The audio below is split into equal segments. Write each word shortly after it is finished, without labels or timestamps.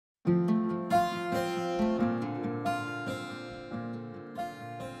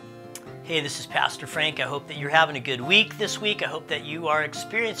Hey, this is Pastor Frank. I hope that you're having a good week this week. I hope that you are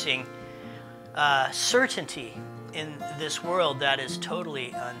experiencing certainty in this world that is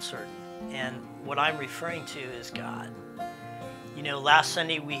totally uncertain. And what I'm referring to is God. You know, last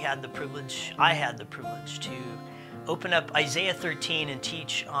Sunday I had the privilege to open up Isaiah 13 and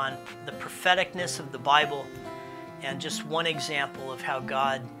teach on the propheticness of the Bible, and just one example of how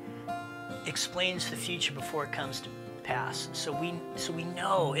God explains the future before it comes to pass. So we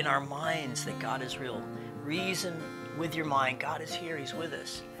know in our minds that God is real. Reason with your mind, God is here, He's with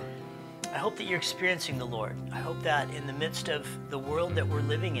us. I hope that you're experiencing the Lord. I hope that in the midst of the world that we're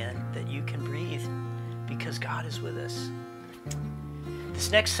living in, that you can breathe because God is with us.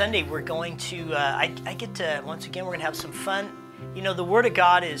 This next Sunday we're going to, once again, we're going to have some fun. You know, the Word of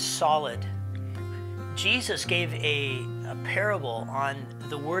God is solid. Jesus gave a parable on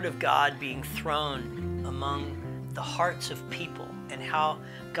the Word of God being thrown among the hearts of people and how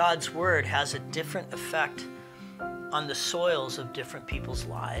God's Word has a different effect on the soils of different people's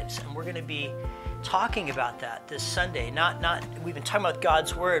lives. And we're going to be talking about that this Sunday. We've been talking about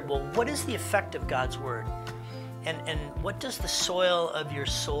God's Word. Well, what is the effect of God's Word? And what does the soil of your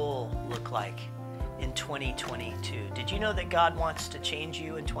soul look like in 2022? Did you know that God wants to change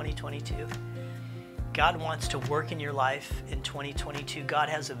you in 2022? God wants to work in your life in 2022. God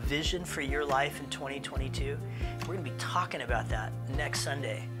has a vision for your life in 2022. We're going to be talking about that next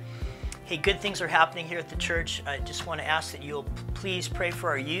Sunday. Hey, good things are happening here at the church. I just want to ask that you'll please pray for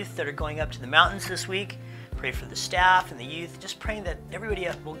our youth that are going up to the mountains this week. Pray for the staff and the youth. Just praying that everybody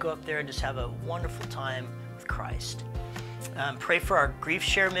will go up there and just have a wonderful time with Christ. Pray for our Grief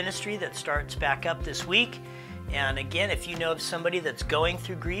Share ministry that starts back up this week. And again, if you know of somebody that's going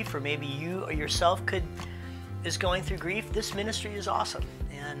through grief, or maybe you or yourself is going through grief, this ministry is awesome.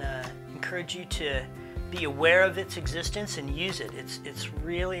 And encourage you to be aware of its existence and use it. It's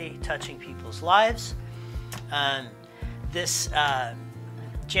really touching people's lives. This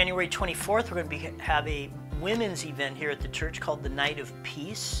January 24th, we're going to have a women's event here at the church called the Night of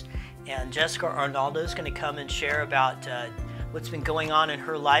Peace. And Jessica Arnaldo is going to come and share about what's been going on in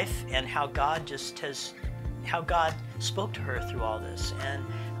her life and how God spoke to her through all this. And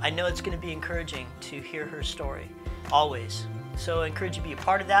I know it's going to be encouraging to hear her story, always. So I encourage you to be a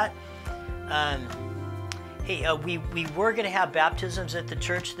part of that. We were going to have baptisms at the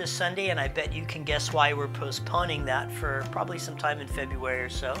church this Sunday, and I bet you can guess why we're postponing that for probably sometime in February or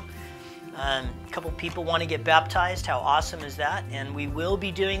so. A couple people want to get baptized. How awesome is that? And we will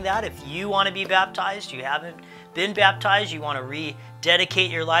be doing that. If you want to be baptized, you haven't been baptized, you want to rededicate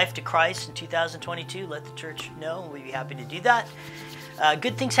your life to Christ in 2022, let the church know, and we'd be happy to do that.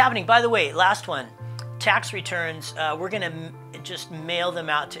 Good things happening. By the way, last one, tax returns. We're going to just mail them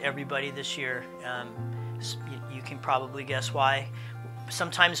out to everybody this year. You can probably guess why.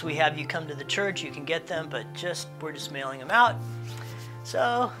 Sometimes we have you come to the church, you can get them, but we're just mailing them out.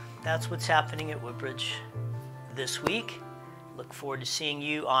 So that's what's happening at Woodbridge this week. Look forward to seeing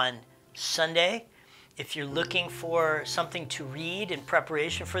you on Sunday. If you're looking for something to read in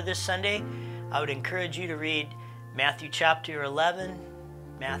preparation for this Sunday, I would encourage you to read Matthew chapter 11,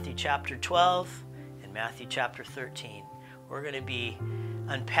 Matthew chapter 12, and Matthew chapter 13. We're going to be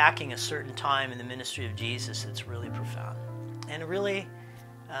unpacking a certain time in the ministry of Jesus that's really profound and really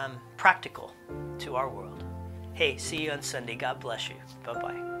practical to our world. Hey, see you on Sunday. God bless you.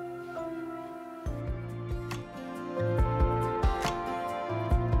 Bye-bye.